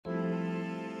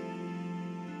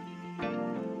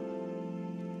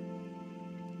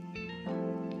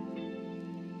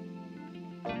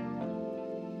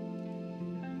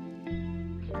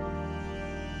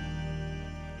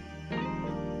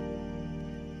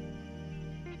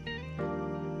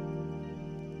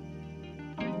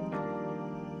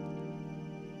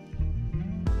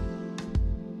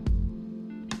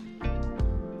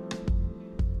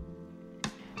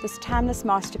This timeless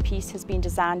masterpiece has been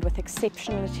designed with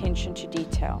exceptional attention to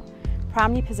detail.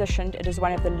 Primarily positioned, it is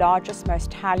one of the largest,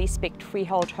 most highly spec'd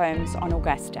freehold homes on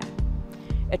Augusta.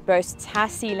 It boasts high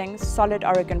ceilings, solid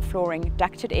Oregon flooring,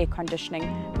 ducted air conditioning,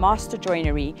 master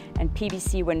joinery and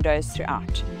PVC windows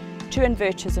throughout. 2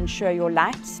 inverters ensure your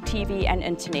lights, TV and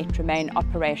internet remain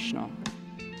operational.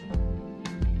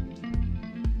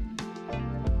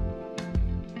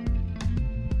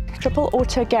 Triple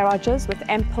auto garages with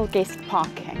ample guest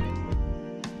parking.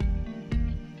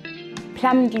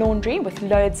 Plumbed laundry with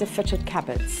loads of fitted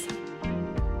cupboards.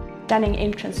 Stunning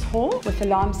entrance hall with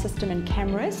alarm system and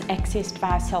cameras accessed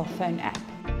via cell phone app.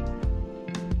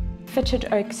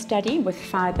 Fitted oak study with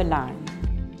fibre line.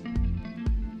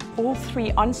 All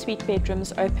 3 ensuite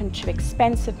bedrooms open to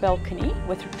expansive balcony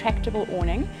with retractable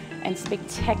awning and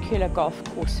spectacular golf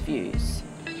course views.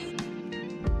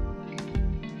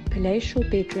 Palatial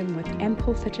bedroom with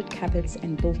ample fitted cupboards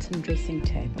and built-in dressing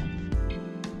table.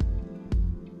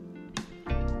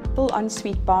 Full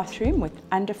ensuite bathroom with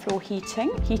underfloor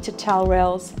heating, heated towel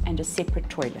rails and a separate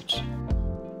toilet.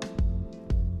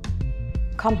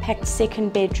 Compact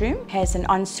second bedroom has an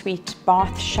ensuite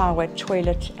bath, shower,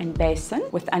 toilet and basin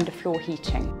with underfloor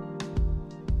heating.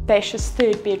 Spacious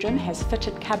third bedroom has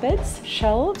fitted cupboards,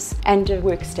 shelves and a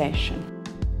workstation.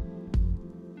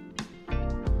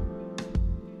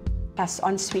 Plus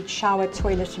ensuite shower,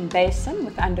 toilet and basin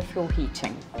with underfloor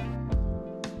heating.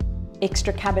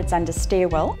 Extra cupboards under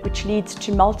stairwell, which leads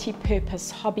to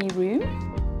multi-purpose hobby room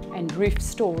and roof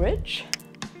storage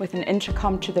with an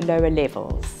intercom to the lower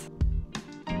levels.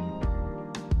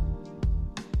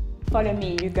 Follow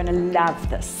me, you're going to love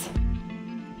this.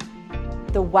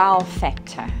 The wow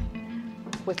factor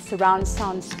with surround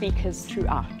sound speakers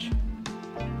throughout.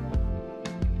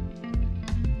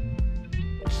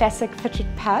 Classic fitted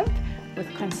pub with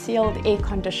concealed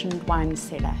air-conditioned wine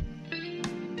cellar.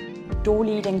 Door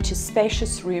leading to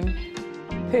spacious room,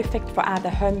 perfect for either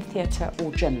home theatre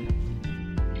or gym.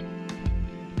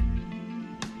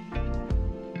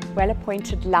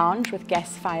 Well-appointed lounge with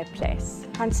gas fireplace.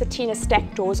 Concertina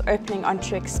stack doors opening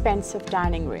onto expansive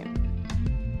dining room.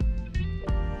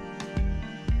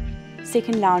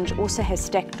 Second lounge also has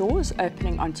stack doors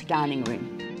opening onto dining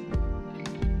room.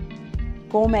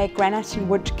 Gourmet granite and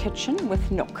wood kitchen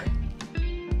with nook.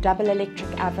 Double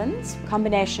electric ovens,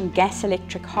 combination gas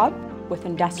electric hob with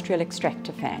industrial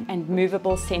extractor fan and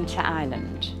movable centre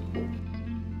island.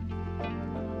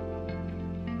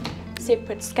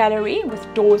 Separate scullery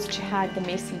with doors to hide the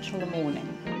mess until the morning.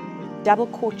 Double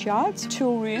courtyards,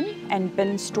 tool room and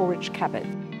bin storage cupboard.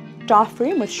 Staff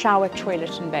room with shower,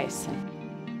 toilet and basin.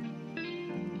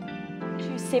 2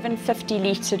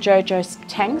 750-litre JoJo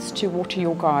tanks to water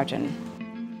your garden.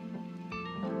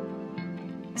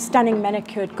 Stunning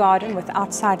manicured garden with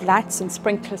outside lights and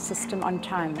sprinkler system on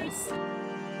timers.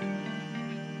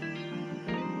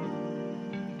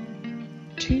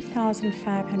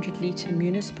 2,500-litre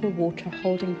municipal water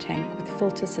holding tank with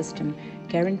filter system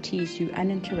guarantees you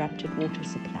uninterrupted water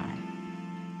supply.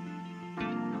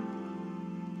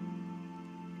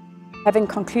 Having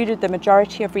concluded the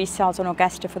majority of resales on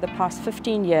Augusta for the past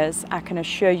 15 years, I can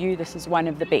assure you this is one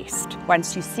of the best.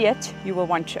 Once you see it, you will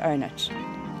want to own it.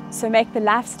 So make the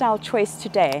lifestyle choice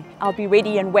today. I'll be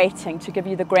ready and waiting to give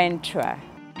you the grand tour.